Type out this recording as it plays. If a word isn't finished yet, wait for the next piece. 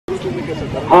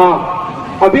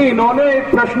हाँ, अभी इन्होंने एक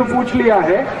प्रश्न पूछ लिया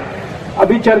है,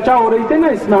 अभी चर्चा हो रही थी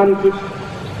ना स्नान की,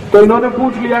 तो इन्होंने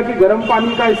पूछ लिया कि गर्म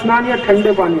पानी का स्नान या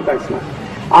ठंडे पानी का स्नान।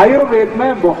 आयुर्वेद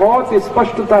में बहुत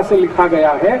स्पष्टता से लिखा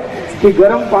गया है कि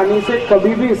गर्म पानी से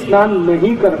कभी भी स्नान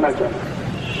नहीं करना चाहिए,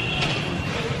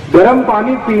 गर्म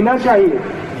पानी पीना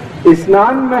चाहिए,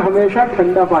 स्नान में हमेशा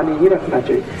ठंडा पानी ही रखना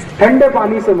चाहिए। ठंडे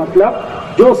पानी से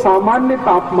मतलब जो सामान्य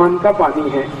तापमान का पानी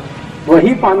है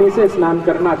वही पानी से स्नान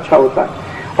करना अच्छा होता है।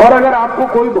 और अगर आपको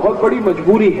कोई बहुत बड़ी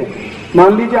मजबूरी है,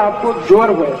 मान लीजिए आपको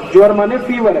ज्वर है, ज्वर माने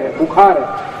फीवर है, बुखार है,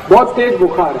 बहुत तेज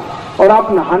बुखार है और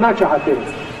आप नहाना चाहते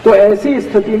हैं, तो ऐसी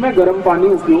स्थिति में गर्म पानी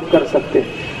उपयोग कर सकते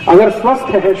हैं। अगर स्वस्थ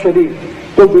है शरीर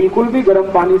तो बिल्कुल भी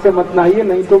गर्म पानी से मत नहाइए,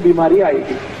 नहीं तो बीमारी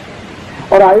आएगी।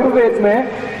 और आयुर्वेद में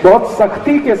बहुत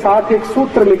सख्ती के साथ एक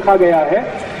सूत्र लिखा गया है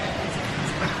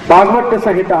भागवत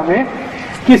संहिता में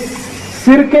कि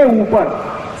सिर के ऊपर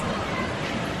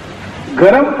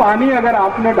गर्म पानी अगर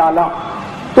आपने डाला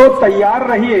तो तैयार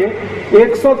रहिए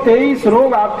 123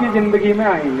 रोग आपकी जिंदगी में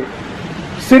आएंगे।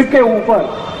 सिर के ऊपर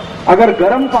अगर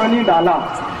गर्म पानी डाला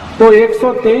तो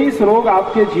 123 रोग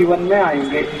आपके जीवन में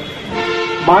आएंगे।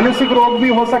 मानसिक रोग भी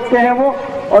हो सकते हैं वो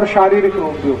और शारीरिक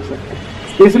रोग भी हो सकते हैं।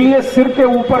 इसलिए सिर के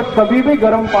ऊपर कभी भी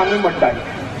गर्म पानी मत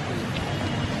डालिए।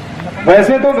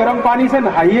 वैसे तो गर्म पानी से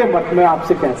नहाइए मत, मैं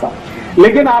आपसे कहता हूं,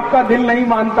 लेकिन आपका दिल नहीं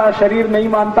मानता, शरीर नहीं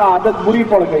मानता, आदत बुरी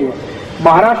पड़ गई है।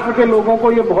 महाराष्ट्र के लोगों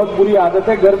को ये बहुत बुरी आदत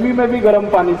है, गर्मी में भी गर्म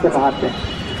पानी से नहाते हैं।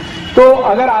 तो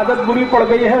अगर आदत बुरी पड़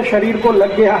गई है, शरीर को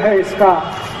लग गया है इसका,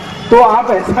 तो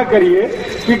आप ऐसा करिए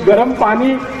कि गर्म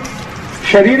पानी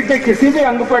शरीर के किसी भी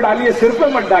अंग पर डालिए, सिर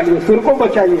पर मत डालिए, सिर को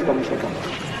बचाइए कम से कम।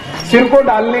 सिर को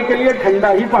डालने के लिए ठंडा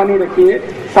ही पानी रखिए,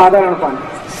 साधारण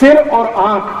पानी। सिर और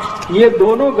आंख ये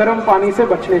दोनों गर्म पानी से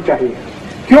बचने चाहिए।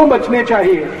 क्यों बचने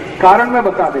चाहिए, कारण मैं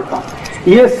बता देता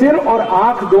हूं। ये सिर और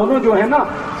आंख दोनों जो है ना,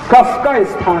 कफ का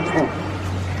स्थान है।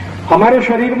 हमारे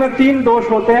शरीर में 3 दोष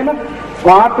होते हैं ना,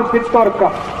 वात, पित्त और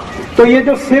कफ। तो ये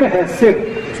जो सिर है, सिर,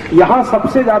 यहां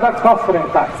सबसे ज्यादा कफ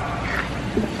रहता है।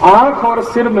 आंख और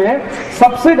सिर में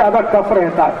सबसे ज्यादा कफ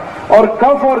रहता है। और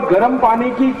कफ और गर्म पानी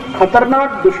की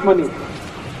खतरनाक दुश्मनी,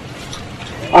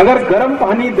 अगर गर्म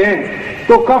पानी दें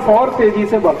तो कफ और तेजी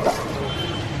से बढ़ता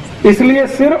है। इसलिए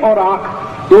सिर और आंख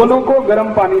दोनों को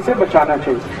गर्म पानी से बचाना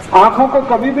चाहिए। आंखों को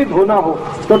कभी भी धोना हो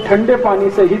तो ठंडे पानी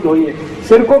से ही धोइए,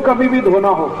 सिर को कभी भी धोना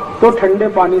हो तो ठंडे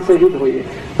पानी से ही धोइए।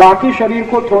 बाकी शरीर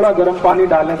को थोड़ा गर्म पानी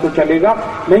डालें तो चलेगा,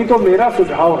 नहीं तो मेरा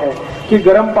सुझाव है कि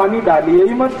गर्म पानी डालिए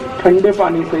ही मत, ठंडे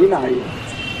पानी से ही नहाइए।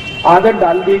 आदत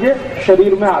डाल दीजिए,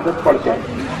 शरीर में आदत पड़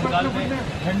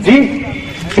जाएगी। जी,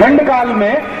 ठंड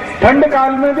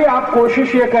काल में भी आप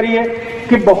कोशिश ये करिए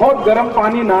कि बहुत गर्म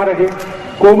पानी ना रहे,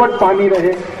 कोमट पानी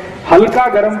रहे, हल्का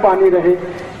गर्म पानी रहे,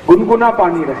 गुनगुना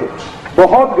पानी रहे।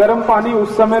 बहुत गर्म पानी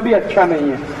उस समय भी अच्छा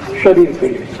नहीं है शरीर के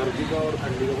लिए।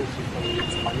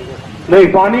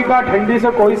 नहीं, पानी का ठंडी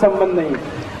से कोई संबंध नहीं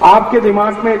है। आपके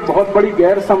दिमाग में एक बहुत बड़ी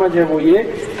गैर समझ है, वो ये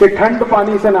कि ठंड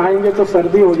पानी से नहाएंगे तो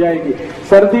सर्दी हो जाएगी।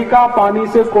 सर्दी का पानी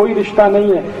से कोई रिश्ता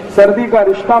नहीं है, सर्दी का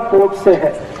रिश्ता पोट से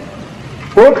है।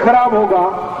 पोट खराब होगा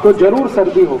तो जरूर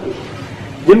सर्दी होगी।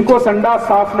 जिनको संडास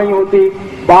साफ नहीं होती,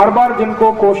 बार बार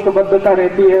जिनको कोष्ठबद्धता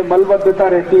रहती है, मलबद्धता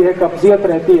रहती है, कब्जियत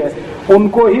रहती है,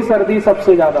 उनको ही सर्दी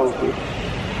सबसे ज्यादा होती है।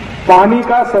 पानी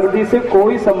का सर्दी से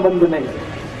कोई संबंध नहीं।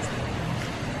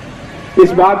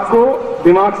 इस बात को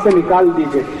दिमाग से निकाल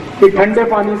दीजिए कि ठंडे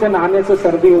पानी से नहाने से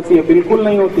सर्दी होती है, बिल्कुल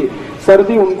नहीं होती।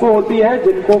 सर्दी उनको होती है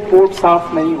जिनको पोट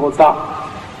साफ नहीं होता,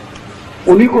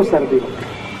 उन्हीं को सर्दी होती है।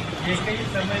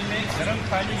 समय में गर्म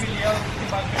पानी भी लिया और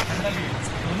उसके बाद में ठंडा भी,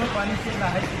 दोनों पानी से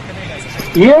नहाए तो चलेगा।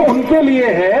 ये उनके लिए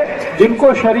है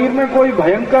जिनको शरीर में कोई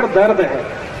भयंकर दर्द है।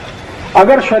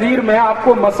 अगर शरीर में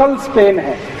आपको मसल्स पेन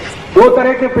है, 2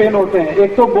 तरह के पेन होते हैं,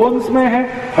 एक तो बोन्स में है,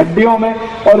 हड्डियों में,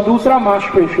 और दूसरा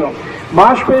मांसपेशियों में।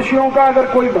 मांसपेशियों का अगर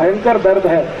कोई भयंकर दर्द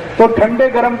है तो ठंडे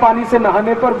गर्म पानी से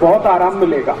नहाने पर बहुत आराम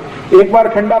मिलेगा। एक बार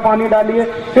ठंडा पानी डालिए,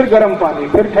 फिर गर्म पानी,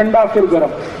 फिर ठंडा, फिर गर्म,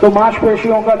 तो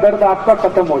मांसपेशियों का दर्द आपका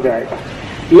खत्म हो जाएगा।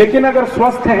 लेकिन अगर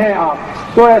स्वस्थ हैं आप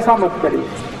तो ऐसा मत करिए,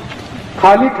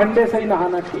 खाली ठंडे से ही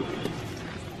नहाना ठीक है।